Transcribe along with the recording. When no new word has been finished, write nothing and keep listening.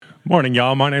Morning,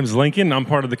 y'all. My name's Lincoln. I'm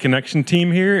part of the Connection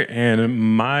team here,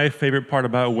 and my favorite part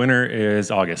about winter is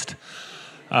August.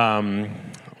 Welcome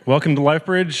to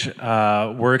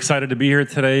LifeBridge. We're excited to be here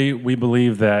today. We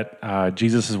believe that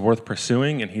Jesus is worth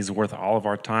pursuing, and he's worth all of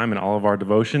our time and all of our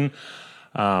devotion.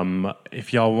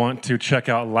 If y'all want to check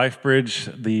out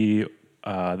LifeBridge, the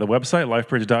website,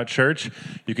 lifebridge.church,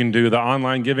 you can do the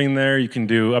online giving there. You can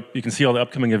see all the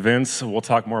upcoming events. We'll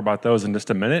talk more about those in just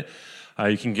a minute.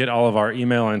 You can get all of our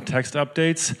email and text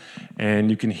updates,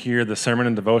 and you can hear the sermon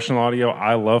and devotional audio.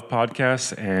 I love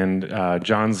podcasts, and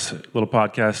John's little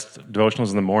podcast,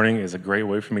 Devotionals in the Morning, is a great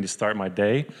way for me to start my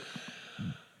day.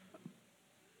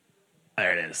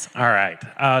 There it is. All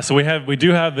right. So we do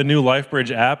have the new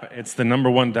LifeBridge app. It's the number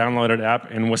one downloaded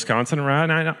app in Wisconsin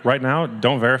right now.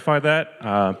 Don't verify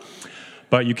that.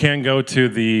 But you can go to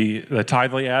the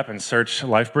Tithely app and search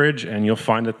LifeBridge, and you'll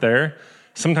find it there.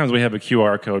 Sometimes we have a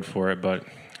QR code for it, but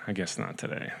I guess not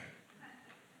today.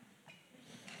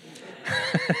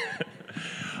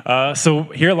 So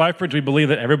here at LifeBridge, we believe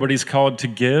that everybody's called to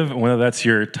give, whether that's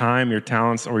your time, your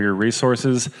talents, or your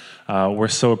resources. We're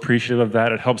so appreciative of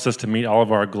that. It helps us to meet all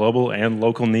of our global and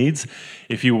local needs.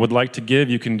 If you would like to give,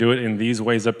 you can do it in these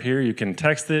ways up here. You can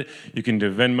text it, you can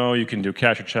do Venmo, you can do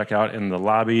cash or checkout in the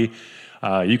lobby.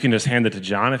 You can just hand it to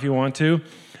John if you want to.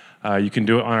 You can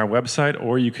do it on our website,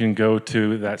 or you can go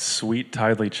to that sweet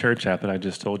Tithely Church app that I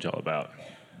just told y'all about.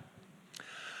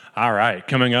 All right,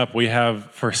 coming up, we have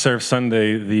for Serve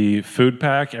Sunday the food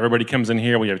pack. Everybody comes in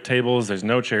here. We have tables. There's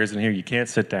no chairs in here. You can't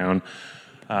sit down.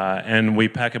 And we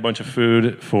pack a bunch of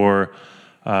food for,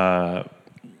 I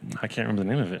can't remember the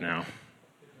name of it now.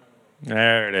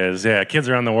 There it is. Yeah, Kids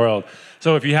Around the World.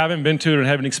 So if you haven't been to it and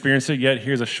haven't experienced it yet,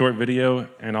 here's a short video,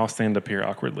 and I'll stand up here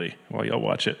awkwardly while y'all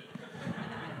watch it.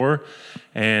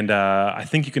 And I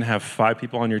think you can have 5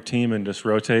 people on your team and just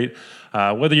rotate.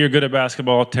 Whether you're good at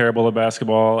basketball, terrible at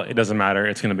basketball, it doesn't matter.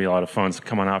 It's going to be a lot of fun, so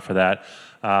come on out for that.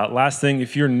 Last thing,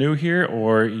 if you're new here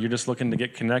or you're just looking to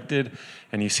get connected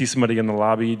and you see somebody in the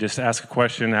lobby, just ask a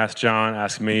question, ask John,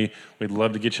 ask me. We'd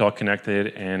love to get you all connected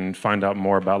and find out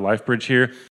more about LifeBridge here.